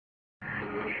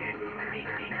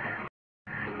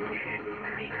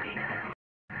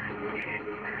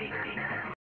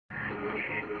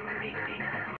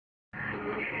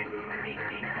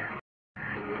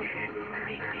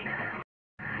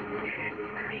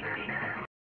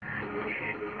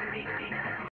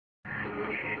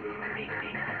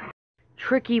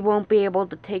Tricky won't be able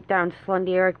to take down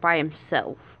Slendyaric by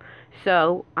himself,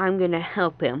 so I'm gonna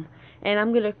help him, and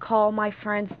I'm gonna call my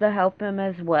friends to help him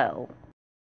as well.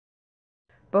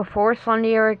 Before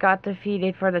Slendyaric got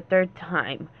defeated for the third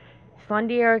time,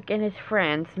 Slendyaric and his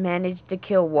friends managed to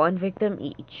kill one victim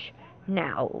each.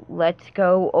 Now, let's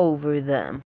go over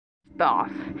them. First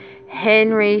off,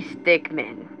 Henry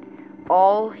Stickmin.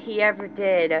 All he ever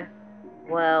did,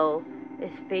 well,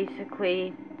 is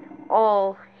basically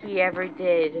all he ever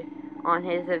did on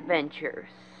his adventures.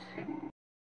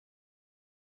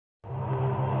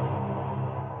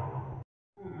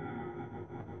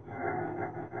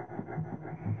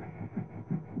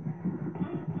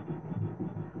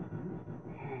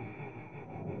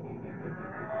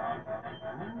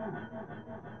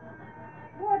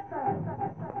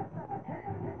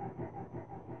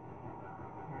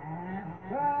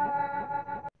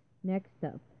 Next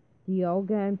up,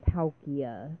 Dialga and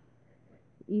Palkia.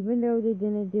 Even though they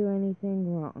didn't do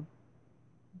anything wrong,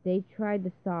 they tried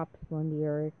to stop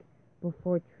Slendyaric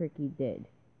before Tricky did.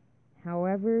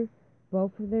 However,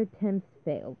 both of their attempts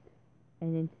failed,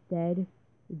 and instead,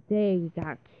 they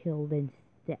got killed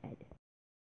instead.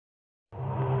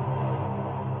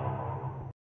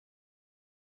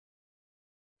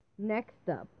 Next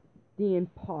up, the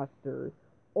imposter,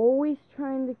 always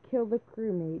trying to kill the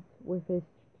crewmates with his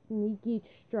sneaky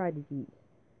strategies.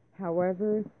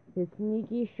 However, his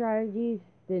sneaky strategies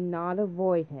did not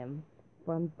avoid him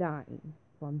from dying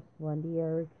from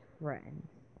Slendyaric's friends.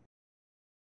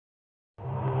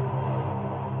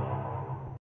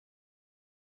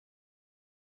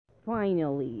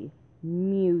 Finally,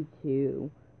 Mewtwo,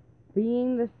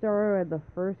 being the star of the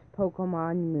first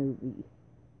Pokemon movie,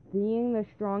 being the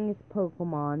strongest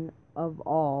Pokemon of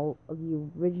all of the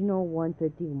original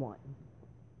 151.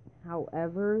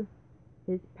 However,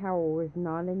 his power was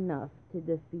not enough to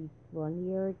defeat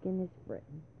Slendyaric and his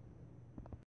friends.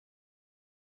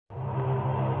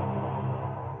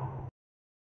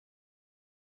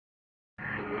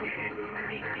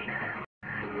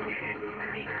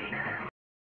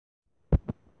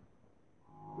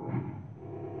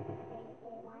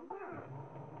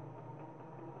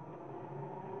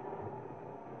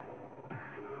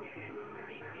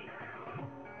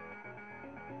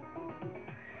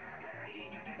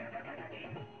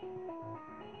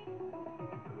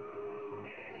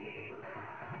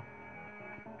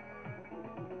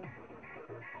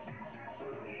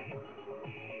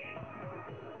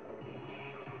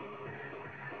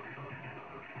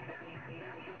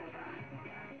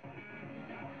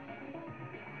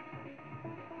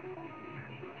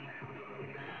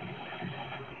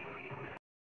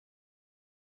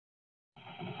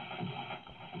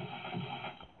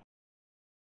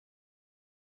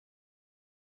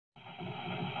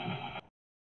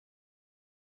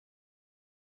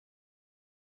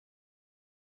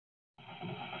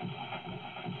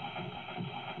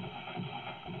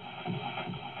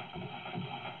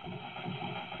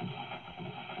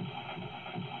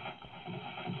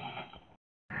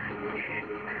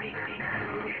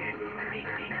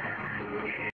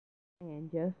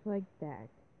 And just like that,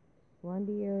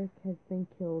 Slendyaric has been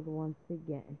killed once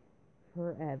again,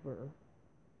 forever.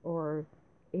 Or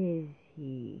is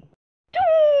he?